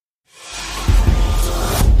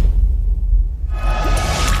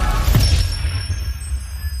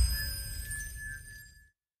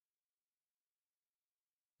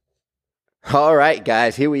All right,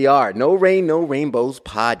 guys, here we are. No Rain, No Rainbows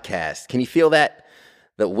podcast. Can you feel that?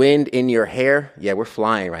 The wind in your hair? Yeah, we're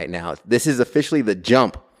flying right now. This is officially the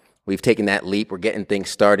jump. We've taken that leap. We're getting things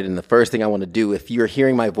started. And the first thing I want to do, if you're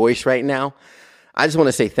hearing my voice right now, I just want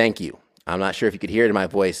to say thank you. I'm not sure if you could hear it in my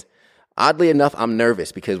voice. Oddly enough, I'm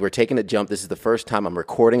nervous because we're taking a jump. This is the first time I'm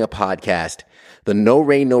recording a podcast, the No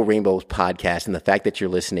Rain, No Rainbows podcast. And the fact that you're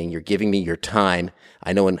listening, you're giving me your time.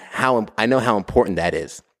 I know how important that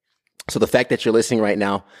is. So the fact that you're listening right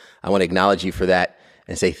now, I want to acknowledge you for that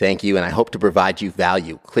and say thank you. And I hope to provide you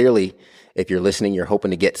value. Clearly, if you're listening, you're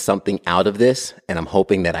hoping to get something out of this, and I'm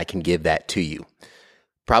hoping that I can give that to you.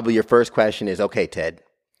 Probably your first question is, okay, Ted,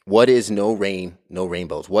 what is No Rain, No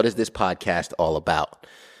Rainbows? What is this podcast all about?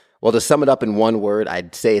 Well, to sum it up in one word,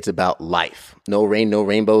 I'd say it's about life. No Rain, No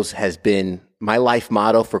Rainbows has been my life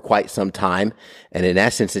motto for quite some time. And in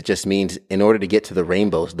essence, it just means in order to get to the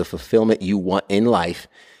rainbows, the fulfillment you want in life,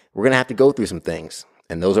 we're going to have to go through some things.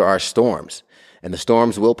 And those are our storms. And the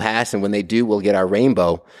storms will pass. And when they do, we'll get our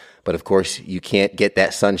rainbow. But of course, you can't get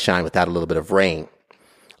that sunshine without a little bit of rain.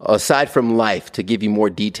 Aside from life, to give you more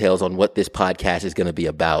details on what this podcast is going to be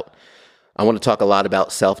about, I want to talk a lot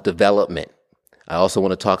about self-development. I also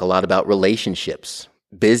want to talk a lot about relationships,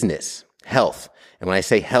 business, health. And when I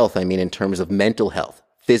say health, I mean in terms of mental health,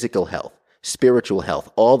 physical health, spiritual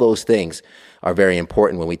health. All those things are very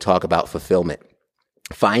important when we talk about fulfillment.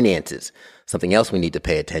 Finances, something else we need to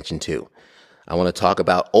pay attention to. I want to talk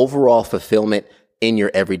about overall fulfillment in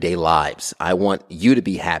your everyday lives. I want you to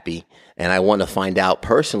be happy, and I want to find out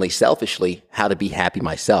personally, selfishly, how to be happy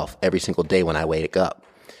myself every single day when I wake up.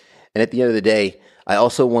 And at the end of the day, I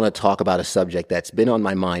also want to talk about a subject that's been on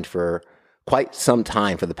my mind for quite some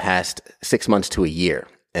time, for the past 6 months to a year.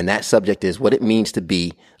 And that subject is what it means to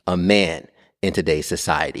be a man in today's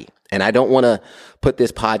society. And I don't want to put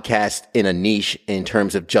this podcast in a niche in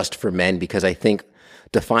terms of just for men, because I think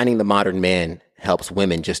defining the modern man helps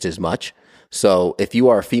women just as much. So if you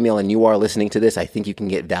are a female and you are listening to this, I think you can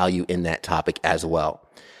get value in that topic as well.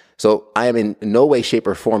 So I am in no way, shape,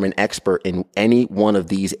 or form an expert in any one of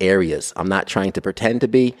these areas. I'm not trying to pretend to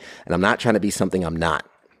be, and I'm not trying to be something I'm not.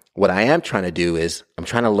 What I am trying to do is I'm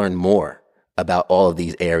trying to learn more about all of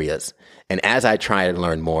these areas. And as I try to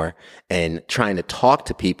learn more and trying to talk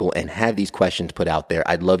to people and have these questions put out there,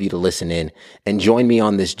 I'd love you to listen in and join me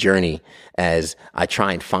on this journey as I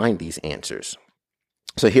try and find these answers.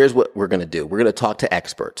 So here's what we're going to do. We're going to talk to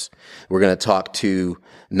experts. We're going to talk to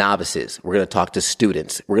novices. We're going to talk to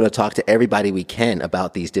students. We're going to talk to everybody we can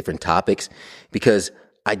about these different topics, because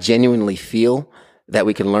I genuinely feel that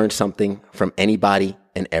we can learn something from anybody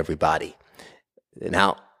and everybody.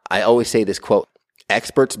 Now, I always say this quote: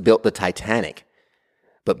 experts built the Titanic,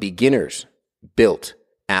 but beginners built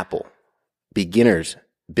Apple. Beginners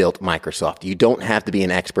built Microsoft. You don't have to be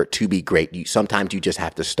an expert to be great. Sometimes you just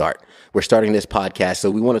have to start. We're starting this podcast,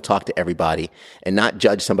 so we want to talk to everybody and not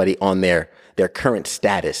judge somebody on their current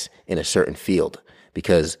status in a certain field,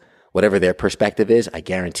 because whatever their perspective is, I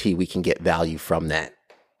guarantee we can get value from that.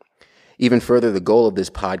 Even further, the goal of this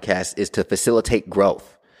podcast is to facilitate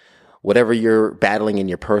growth. Whatever you're battling in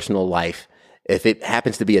your personal life, if it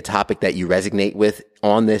happens to be a topic that you resonate with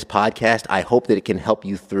on this podcast, I hope that it can help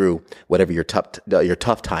you through whatever your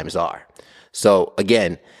tough times are. So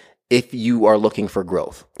again, if you are looking for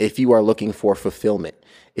growth, if you are looking for fulfillment,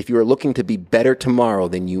 if you are looking to be better tomorrow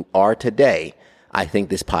than you are today, I think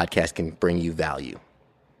this podcast can bring you value.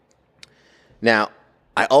 Now,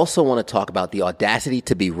 I also want to talk about the audacity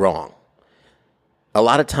to be wrong. A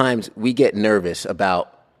lot of times we get nervous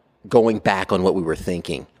about going back on what we were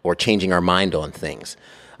thinking or changing our mind on things.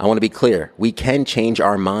 I want to be clear. We can change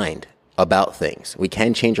our mind about things. We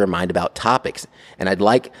can change our mind about topics. And I'd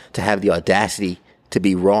like to have the audacity to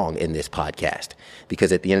be wrong in this podcast,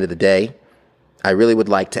 because at the end of the day, I really would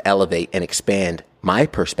like to elevate and expand my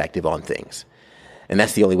perspective on things. And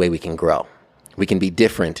that's the only way we can grow. We can be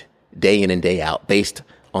different day in and day out based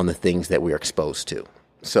on the things that we're exposed to.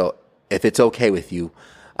 So if it's okay with you,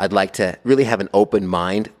 I'd like to really have an open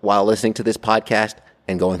mind while listening to this podcast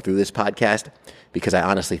and going through this podcast, because I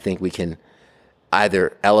honestly think we can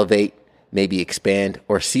either elevate, maybe expand,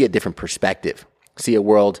 or see a different perspective, see a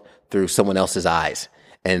world through someone else's eyes.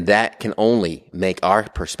 And that can only make our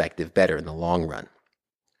perspective better in the long run.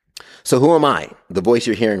 So who am I? The voice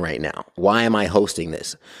you're hearing right now. Why am I hosting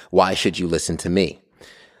this? Why should you listen to me?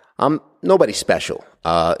 I'm nobody special.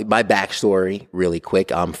 My backstory, really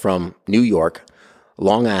quick. I'm from New York,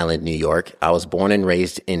 Long Island, New York. I was born and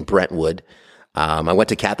raised in Brentwood. I went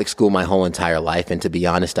to Catholic school my whole entire life. And to be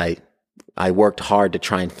honest, I worked hard to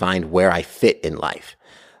try and find where I fit in life.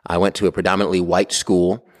 I went to a predominantly white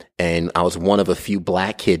school, and I was one of a few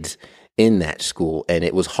black kids in that school. And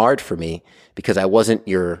it was hard for me because I wasn't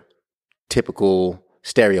your typical,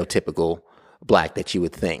 stereotypical Black that you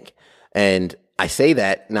would think. And I say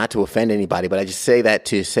that not to offend anybody, but I just say that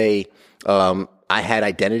to say I had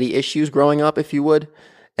identity issues growing up, if you would.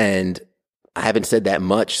 And I haven't said that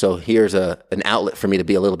much. So here's an outlet for me to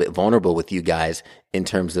be a little bit vulnerable with you guys in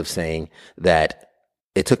terms of saying that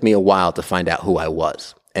it took me a while to find out who I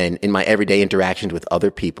was. And in my everyday interactions with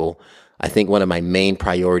other people, I think one of my main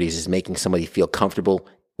priorities is making somebody feel comfortable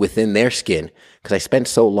within their skin, because I spent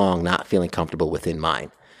so long not feeling comfortable within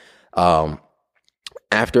mine.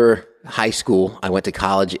 After high school, I went to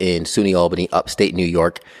college in SUNY Albany, upstate New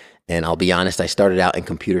York. And I'll be honest, I started out in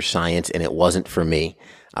computer science and it wasn't for me.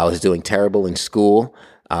 I was doing terrible in school.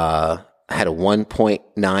 I had a 1.9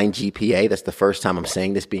 GPA. That's the first time I'm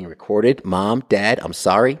saying this being recorded. Mom, Dad, I'm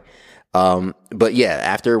sorry. But yeah,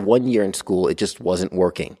 after 1 year in school, it just wasn't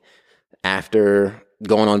working. After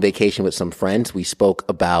going on vacation with some friends, we spoke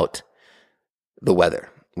about the weather.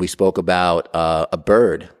 We spoke about a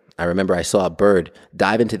bird. I remember I saw a bird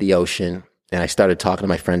dive into the ocean, and I started talking to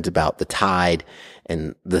my friends about the tide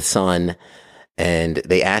and the sun. And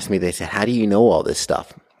they asked me, they said, how do you know all this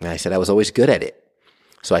stuff? And I said, I was always good at it.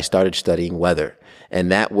 So I started studying weather.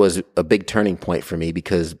 And that was a big turning point for me,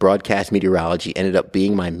 because broadcast meteorology ended up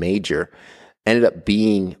being my major, ended up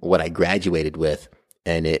being what I graduated with.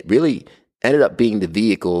 And it really ended up being the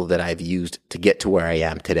vehicle that I've used to get to where I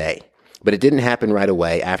am today. But it didn't happen right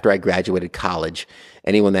away. After I graduated college,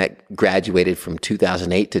 anyone that graduated from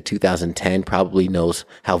 2008 to 2010 probably knows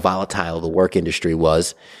how volatile the work industry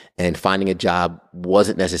was, and finding a job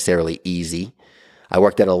wasn't necessarily easy. I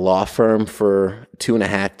worked at a law firm for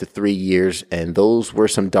 2.5 to 3 years, and those were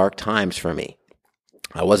some dark times for me.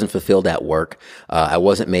 I wasn't fulfilled at work. I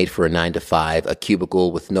wasn't made for a 9 to 5, a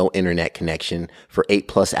cubicle with no internet connection for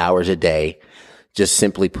 8+ hours a day, just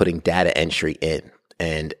simply putting data entry in.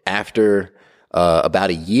 And after about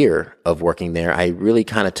a year of working there, I really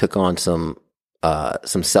kind of took on some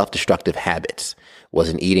self-destructive habits.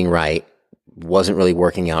 Wasn't eating right, wasn't really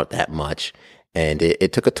working out that much. And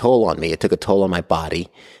it took a toll on me. It took a toll on my body.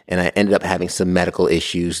 And I ended up having some medical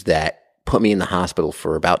issues that put me in the hospital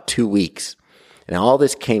for about 2 weeks. And all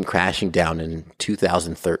this came crashing down in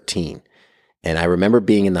 2013. And I remember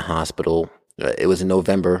being in the hospital. It was in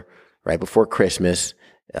November, right before Christmas.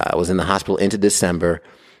 I was in the hospital into December,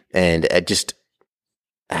 and I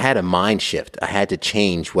had a mind shift. I had to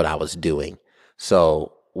change what I was doing.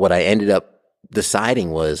 So what I ended up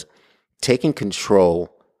deciding was taking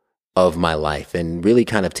control of my life and really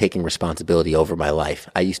kind of taking responsibility over my life.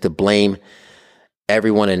 I used to blame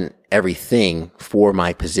everyone and everything for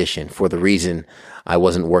my position, for the reason I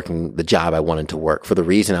wasn't working the job I wanted to work, for the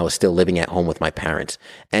reason I was still living at home with my parents,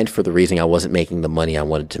 and for the reason I wasn't making the money I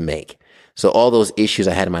wanted to make. So all those issues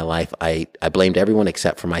I had in my life, I blamed everyone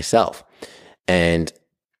except for myself. And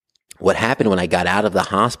what happened when I got out of the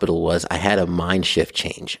hospital was I had a mind shift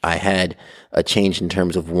change. I had a change in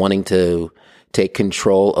terms of wanting to take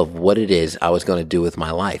control of what it is I was going to do with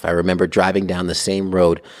my life. I remember driving down the same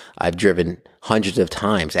road I've driven hundreds of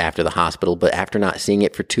times after the hospital, but after not seeing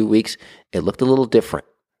it for 2 weeks, it looked a little different.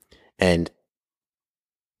 And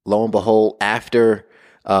lo and behold, after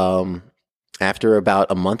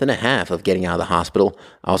about a month and a half of getting out of the hospital,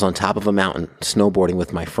 I was on top of a mountain snowboarding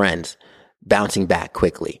with my friends, bouncing back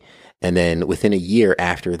quickly. And then within a year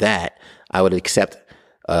after that, I would accept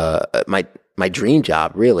my dream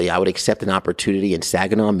job, really. I would accept an opportunity in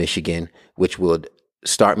Saginaw, Michigan, which would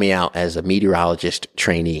start me out as a meteorologist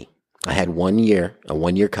trainee. I had a 1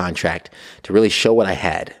 year contract to really show what I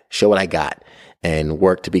had, show what I got, and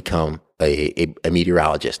work to become a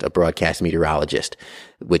meteorologist, a broadcast meteorologist,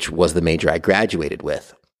 which was the major I graduated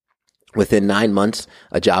with. Within 9 months,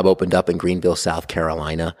 a job opened up in Greenville, South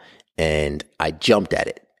Carolina, and I jumped at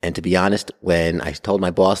it. And to be honest, when I told my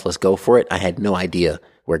boss, let's go for it, I had no idea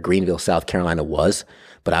where Greenville, South Carolina was,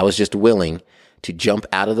 but I was just willing to jump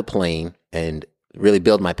out of the plane and really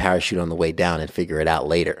build my parachute on the way down and figure it out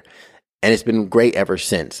later. And it's been great ever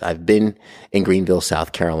since. I've been in Greenville,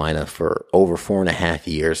 South Carolina for over 4.5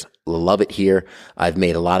 years. Love it here. I've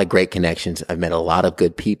made a lot of great connections. I've met a lot of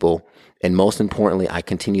good people. And most importantly, I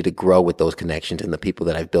continue to grow with those connections and the people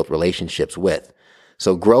that I've built relationships with.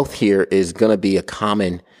 So growth here is going to be a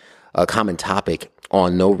common topic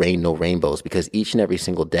on No Rain, No Rainbows, because each and every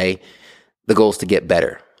single day, the goal is to get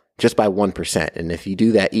better just by 1%. And if you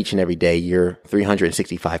do that each and every day, you're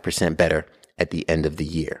 365% better at the end of the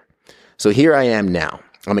year. So here I am now.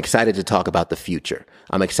 I'm excited to talk about the future.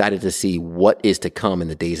 I'm excited to see what is to come in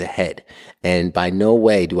the days ahead. And by no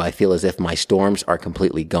way do I feel as if my storms are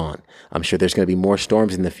completely gone. I'm sure there's going to be more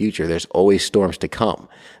storms in the future. There's always storms to come.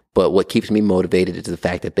 But what keeps me motivated is the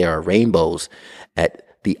fact that there are rainbows at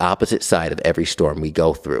the opposite side of every storm we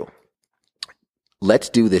go through. Let's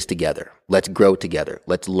do this together. Let's grow together.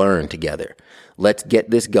 Let's learn together. Let's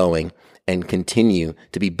get this going and continue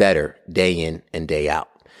to be better day in and day out.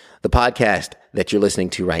 The podcast that you're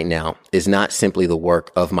listening to right now is not simply the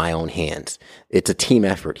work of my own hands. It's a team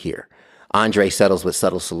effort here. Andre Settles with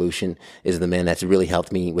Subtle Solution is the man that's really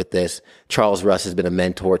helped me with this. Charles Russ has been a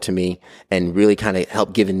mentor to me and really kind of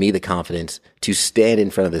helped giving me the confidence to stand in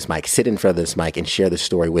front of this mic, sit in front of this mic and share this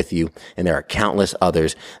story with you. And there are countless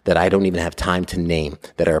others that I don't even have time to name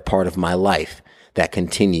that are a part of my life that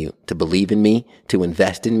continue to believe in me, to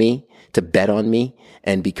invest in me, to bet on me.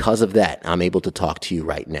 And because of that, I'm able to talk to you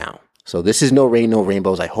right now. So this is No Rain, No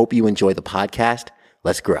Rainbows. I hope you enjoy the podcast.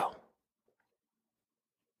 Let's grow.